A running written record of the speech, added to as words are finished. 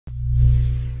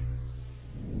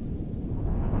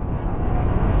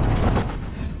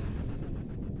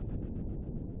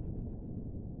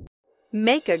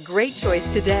Make a great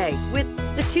choice today with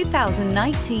the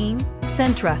 2019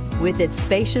 Sentra. With its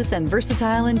spacious and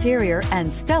versatile interior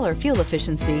and stellar fuel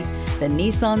efficiency, the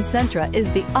Nissan Sentra is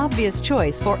the obvious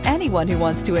choice for anyone who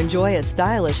wants to enjoy a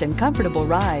stylish and comfortable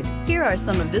ride. Here are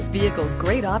some of this vehicle's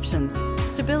great options: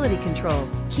 stability control,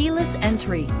 keyless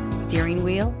entry, steering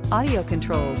wheel audio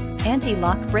controls,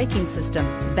 anti-lock braking system,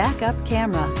 backup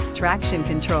camera, traction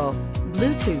control,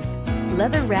 Bluetooth,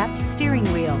 leather-wrapped steering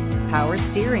wheel, power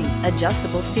steering,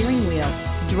 adjustable steering wheel.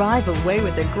 Drive away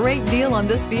with a great deal on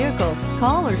this vehicle.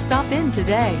 Call or stop in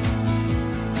today.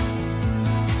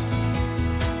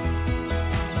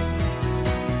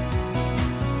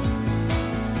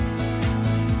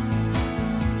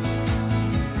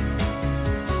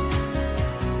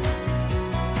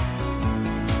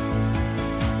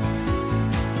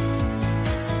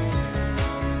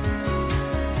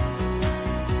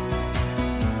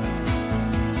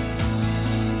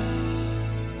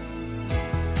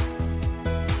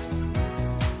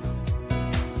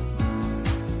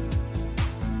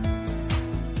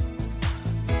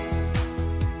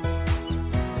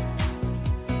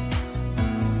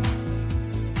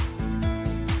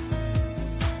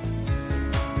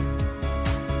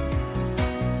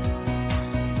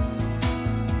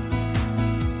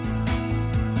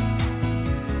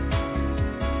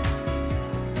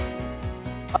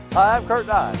 Hi, I'm Kurt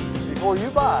Nye. Before you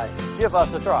buy, give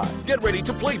us a try. Get ready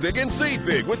to play big and save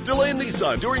big with DeLand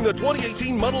Nissan during the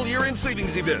 2018 model year and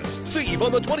savings events. Save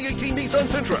on the 2018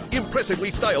 Nissan Sentra, impressively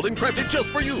styled and crafted just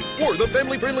for you. Or the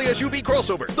family-friendly SUV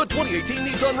crossover, the 2018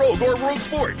 Nissan Rogue or Rogue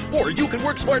Sport. Or you can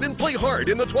work smart and play hard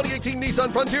in the 2018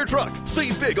 Nissan Frontier truck.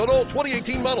 Save big on all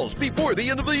 2018 models before the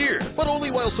end of the year, but only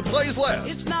while supplies last.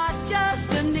 It's not just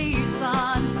a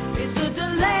Nissan.